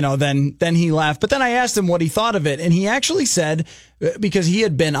 then he laughed. But then I asked him what he thought of it. And he actually said, because he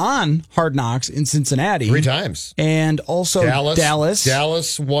had been on Hard Knocks in Cincinnati 3 times. And also Dallas.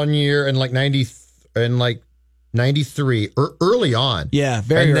 Dallas 1 year in like 93, early on. Yeah,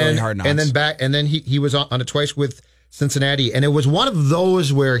 very early Hard Knocks. And then back, and then he was on it twice with Cincinnati, and it was one of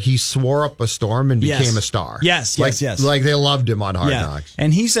those where he swore up a storm and became a star. Yes. Like they loved him on Hard Knocks.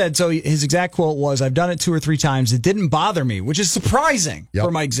 And he said, so his exact quote was, I've done it 2 or 3 times. It didn't bother me, which is surprising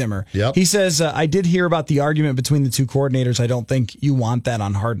for Mike Zimmer. Yep. He says, I did hear about the argument between the 2 coordinators. I don't think you want that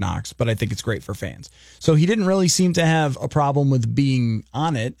on Hard Knocks, but I think it's great for fans. So he didn't really seem to have a problem with being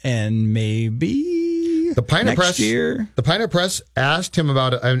on it, and maybe the Pioneer next year. The Pioneer Press asked him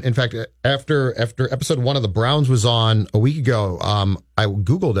about it. In fact, after episode 1 of the Browns was on a week ago, I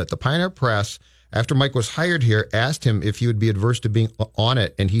Googled it. The Pioneer Press, after Mike was hired here, asked him if he would be adverse to being on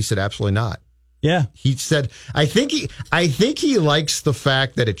it, and he said absolutely not. Yeah. He said, I think he likes the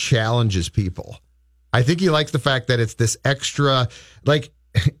fact that it challenges people. I think he likes the fact that it's this extra, like,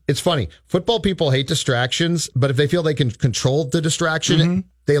 it's funny. Football people hate distractions, but if they feel they can control the distraction,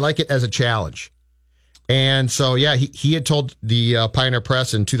 they like it as a challenge. And so, yeah, he had told the Pioneer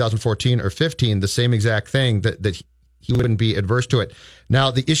Press in 2014 or 15 the same exact thing, that he wouldn't be adverse to it.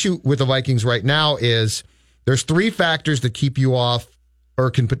 Now, the issue with the Vikings right now is there's 3 factors that keep you off,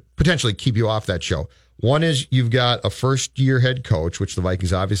 or can potentially keep you off that show. One is you've got a first-year head coach, which the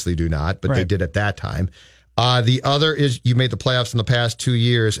Vikings obviously do not, but they did at that time. The other is you made the playoffs in the past 2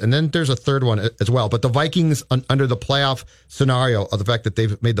 years, and then there's a third one as well. But the Vikings, under the playoff scenario of the fact that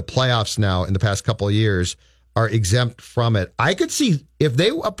they've made the playoffs now in the past couple of years, are exempt from it. I could see if they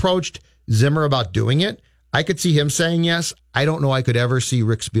approached Zimmer about doing it, I could see him saying yes. I don't know I could ever see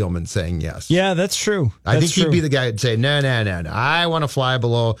Rick Spielman saying yes. Yeah, that's true. I think he'd be the guy who'd say, no. I want to fly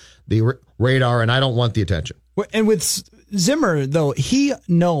below the radar, and I don't want the attention. And with Zimmer, though, he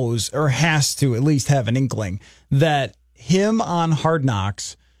knows, or has to at least have an inkling, that him on Hard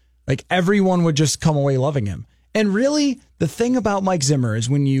Knocks, like, everyone would just come away loving him. And really, the thing about Mike Zimmer is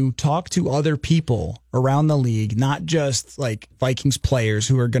when you talk to other people around the league, not just like Vikings players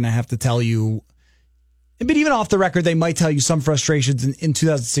who are going to have to tell you, but even off the record, they might tell you some frustrations in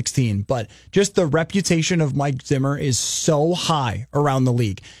 2016, but just the reputation of Mike Zimmer is so high around the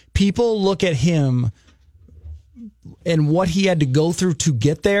league. People look at him and what he had to go through to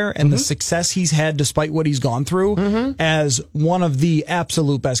get there, and the success he's had despite what he's gone through, as one of the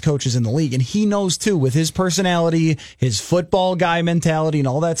absolute best coaches in the league. And he knows too, with his personality, his football guy mentality, and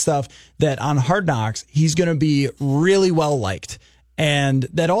all that stuff, that on Hard Knocks he's going to be really well liked, and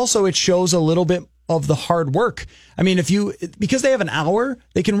that also it shows a little bit of the hard work. I mean, because they have an hour,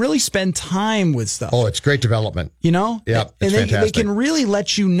 they can really spend time with stuff. Oh, it's great development. You know? Yeah, it's fantastic. fantastic. They can really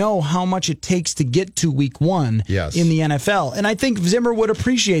let you know how much it takes to get to week 1 in the NFL. And I think Zimmer would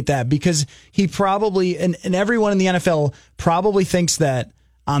appreciate that, because he probably, and everyone in the NFL probably thinks that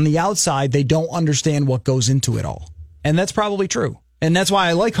on the outside, they don't understand what goes into it all. And that's probably true. And that's why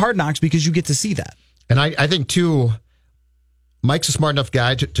I like Hard Knocks, because you get to see that. And I think, too, Mike's a smart enough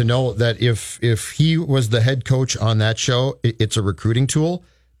guy to know that if he was the head coach on that show, it's a recruiting tool,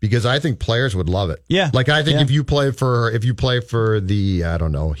 because I think players would love it. Yeah. Like, I think if you play for the, I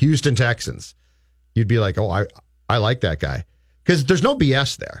don't know, Houston Texans, you'd be like, oh, I like that guy, because there's no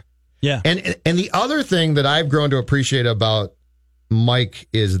BS there. Yeah. And the other thing that I've grown to appreciate about Mike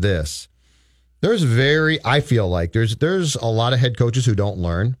is this. I feel like there's a lot of head coaches who don't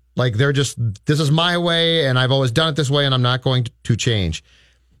learn. Like, they're just, this is my way, and I've always done it this way, and I'm not going to change.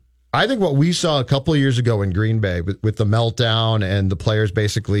 I think what we saw a couple of years ago in Green Bay with the meltdown and the players,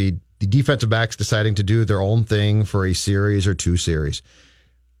 basically the defensive backs deciding to do their own thing for a series or 2 series.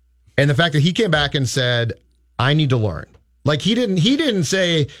 And the fact that he came back and said, I need to learn. Like, he didn't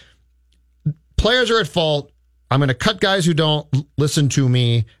say players are at fault. I'm going to cut guys who don't listen to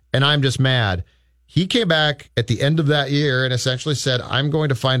me, and I'm just mad. He came back at the end of that year and essentially said, I'm going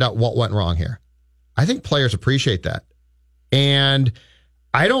to find out what went wrong here. I think players appreciate that. And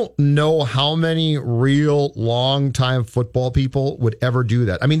I don't know how many real long-time football people would ever do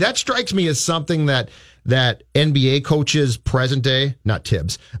that. I mean, that strikes me as something that NBA coaches present day, not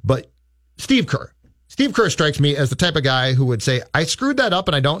Tibbs, but Steve Kerr. Steve Kerr strikes me as the type of guy who would say, I screwed that up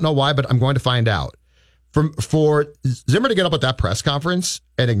and I don't know why, but I'm going to find out. for Zimmer to get up at that press conference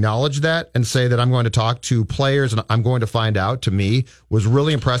and acknowledge that and say that I'm going to talk to players and I'm going to find out, to me, was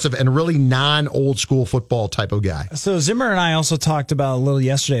really impressive and really non-old school football type of guy. So Zimmer and I also talked about a little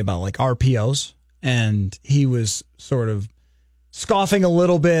yesterday about like RPOs, and he was sort of scoffing a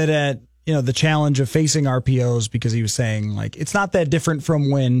little bit at, you know, the challenge of facing RPOs, because he was saying like it's not that different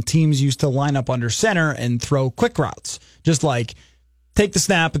from when teams used to line up under center and throw quick routes, just like take the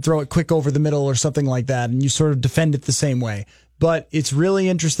snap and throw it quick over the middle or something like that, and you sort of defend it the same way. But it's really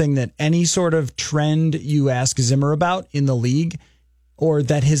interesting that any sort of trend you ask Zimmer about in the league, or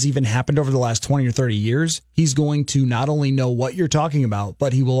that has even happened over the last 20 or 30 years, he's going to not only know what you're talking about,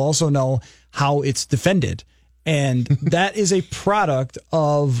 but he will also know how it's defended. And that is a product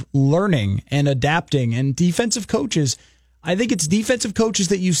of learning and adapting. And defensive coaches, I think it's defensive coaches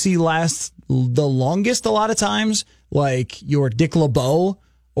that you see last the longest a lot of times, like your Dick LeBeau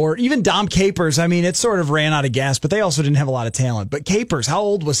or even Dom Capers. I mean, it sort of ran out of gas, but they also didn't have a lot of talent. But Capers, how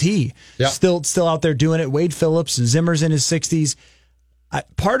old was he? Yeah. Still out there doing it. Wade Phillips, Zimmer's in his 60s.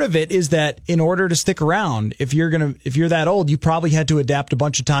 Part of it is that in order to stick around, if you're that old, you probably had to adapt a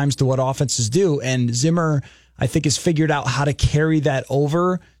bunch of times to what offenses do. And Zimmer, I think, has figured out how to carry that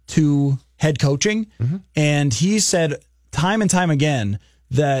over to head coaching. Mm-hmm. And he said time and time again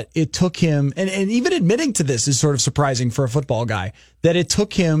that it took him, and even admitting to this is sort of surprising for a football guy, that it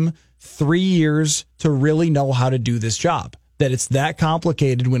took him 3 years to really know how to do this job. That it's that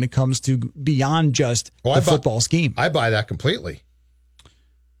complicated when it comes to beyond just the football scheme. I buy that completely.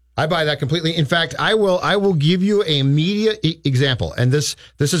 In fact, I will give you a media example, and this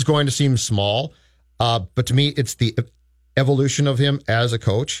is going to seem small, but to me, it's the evolution of him as a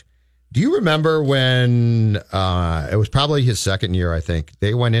coach. Do you remember when it was probably his second year, I think,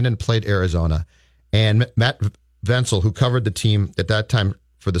 they went in and played Arizona, and Matt Wenzel, who covered the team at that time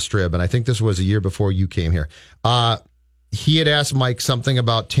for the Strib, and I think this was a year before you came here, he had asked Mike something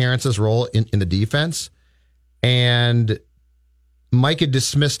about Terrence's role in the defense, and Mike had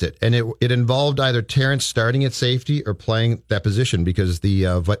dismissed it, and it involved either Terrence starting at safety or playing that position because the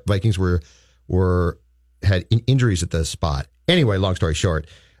Vikings had injuries at the spot. Anyway, long story short,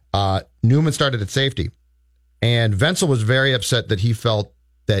 Newman started at safety, and Wenzel was very upset that he felt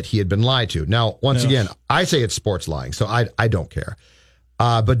that he had been lied to. Now, once again, I say it's sports lying, so I don't care.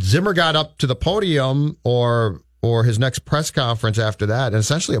 But Zimmer got up to the podium or his next press conference after that and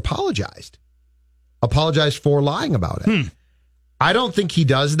essentially apologized for lying about it. I don't think he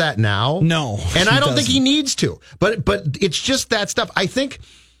does that now. No, and I don't think he needs to. But it's just that stuff. I think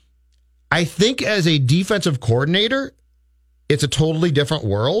as a defensive coordinator, it's a totally different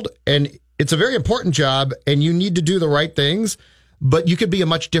world, and it's a very important job, and you need to do the right things, but you could be a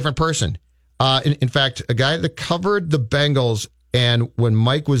much different person. In fact, a guy that covered the Bengals, and when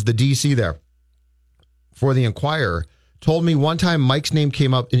Mike was the DC there for the Inquirer, told me one time Mike's name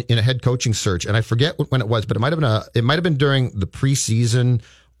came up in a head coaching search, and I forget when it was, but it might have been during the preseason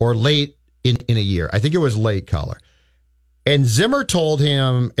or late in a year. I think it was late, caller. And Zimmer told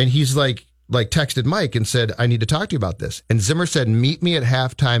him, and he's like texted Mike and said, I need to talk to you about this. And Zimmer said, meet me at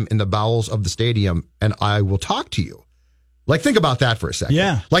halftime in the bowels of the stadium and I will talk to you. Like, think about that for a second.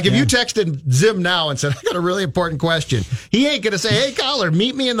 Yeah. Like, if you texted Zim now and said, I got a really important question, he ain't going to say, hey, caller,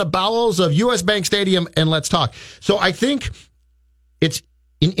 meet me in the bowels of US Bank Stadium and let's talk. So I think it's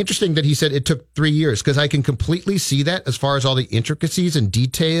interesting that he said it took 3 years, because I can completely see that as far as all the intricacies and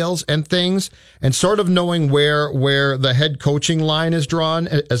details and things, and sort of knowing where the head coaching line is drawn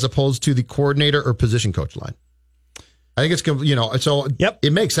as opposed to the coordinator or position coach line. I think it's, so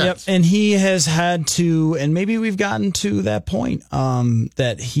It makes sense. Yep. And he has had to, and maybe we've gotten to that point,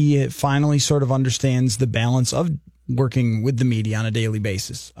 that he finally sort of understands the balance of working with the media on a daily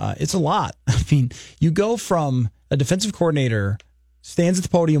basis. It's a lot. I mean, you go from a defensive coordinator stands at the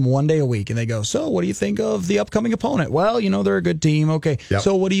podium one day a week, and they go, so what do you think of the upcoming opponent? Well, they're a good team. Okay. Yep.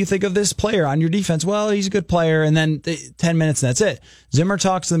 So what do you think of this player on your defense? Well, he's a good player. And then 10 minutes, and that's it. Zimmer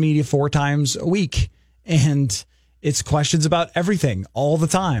talks to the media 4 times a week, and it's questions about everything all the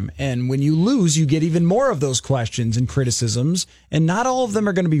time. And when you lose, you get even more of those questions and criticisms, and not all of them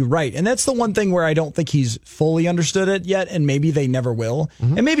are going to be right. And that's the one thing where I don't think he's fully understood it yet, and maybe they never will.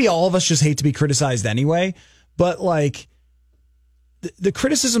 Mm-hmm. And maybe all of us just hate to be criticized anyway. But the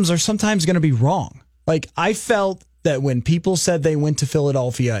criticisms are sometimes going to be wrong. Like, I felt that when people said they went to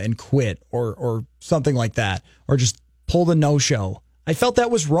Philadelphia and quit or something like that, or just pulled a no-show, I felt that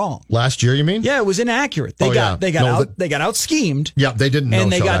was wrong. Last year, you mean? Yeah, it was inaccurate. They got out schemed. Yeah, they didn't.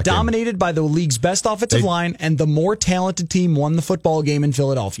 And they got dominated by the league's best offensive line, and the more talented team won the football game in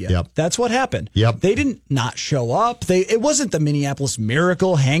Philadelphia. Yep. That's what happened. Yep. They didn't not show up. It wasn't the Minneapolis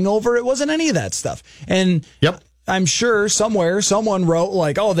Miracle hangover. It wasn't any of that stuff. And I'm sure somewhere someone wrote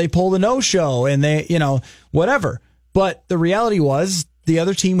like, "Oh, they pulled a no-show," and they, whatever. But the reality was, the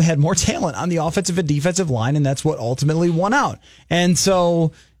other team had more talent on the offensive and defensive line, and that's what ultimately won out. And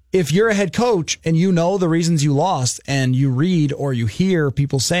so if you're a head coach and you know the reasons you lost and you read or you hear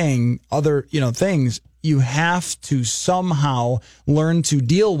people saying other, things, you have to somehow learn to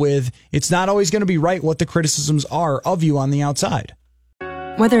deal with. It's not always going to be right what the criticisms are of you on the outside.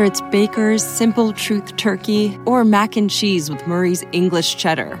 Whether it's Baker's Simple Truth Turkey or mac and cheese with Murray's English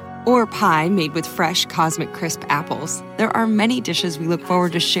Cheddar, or pie made with fresh Cosmic Crisp apples, there are many dishes we look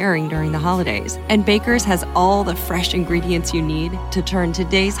forward to sharing during the holidays. And Baker's has all the fresh ingredients you need to turn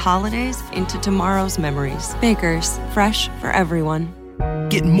today's holidays into tomorrow's memories. Baker's, fresh for everyone.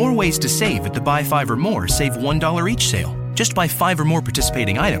 Get more ways to save at the Buy 5 or More Save $1 each sale. Just buy 5 or more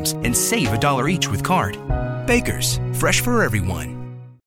participating items and save $1 each with card. Baker's, fresh for everyone.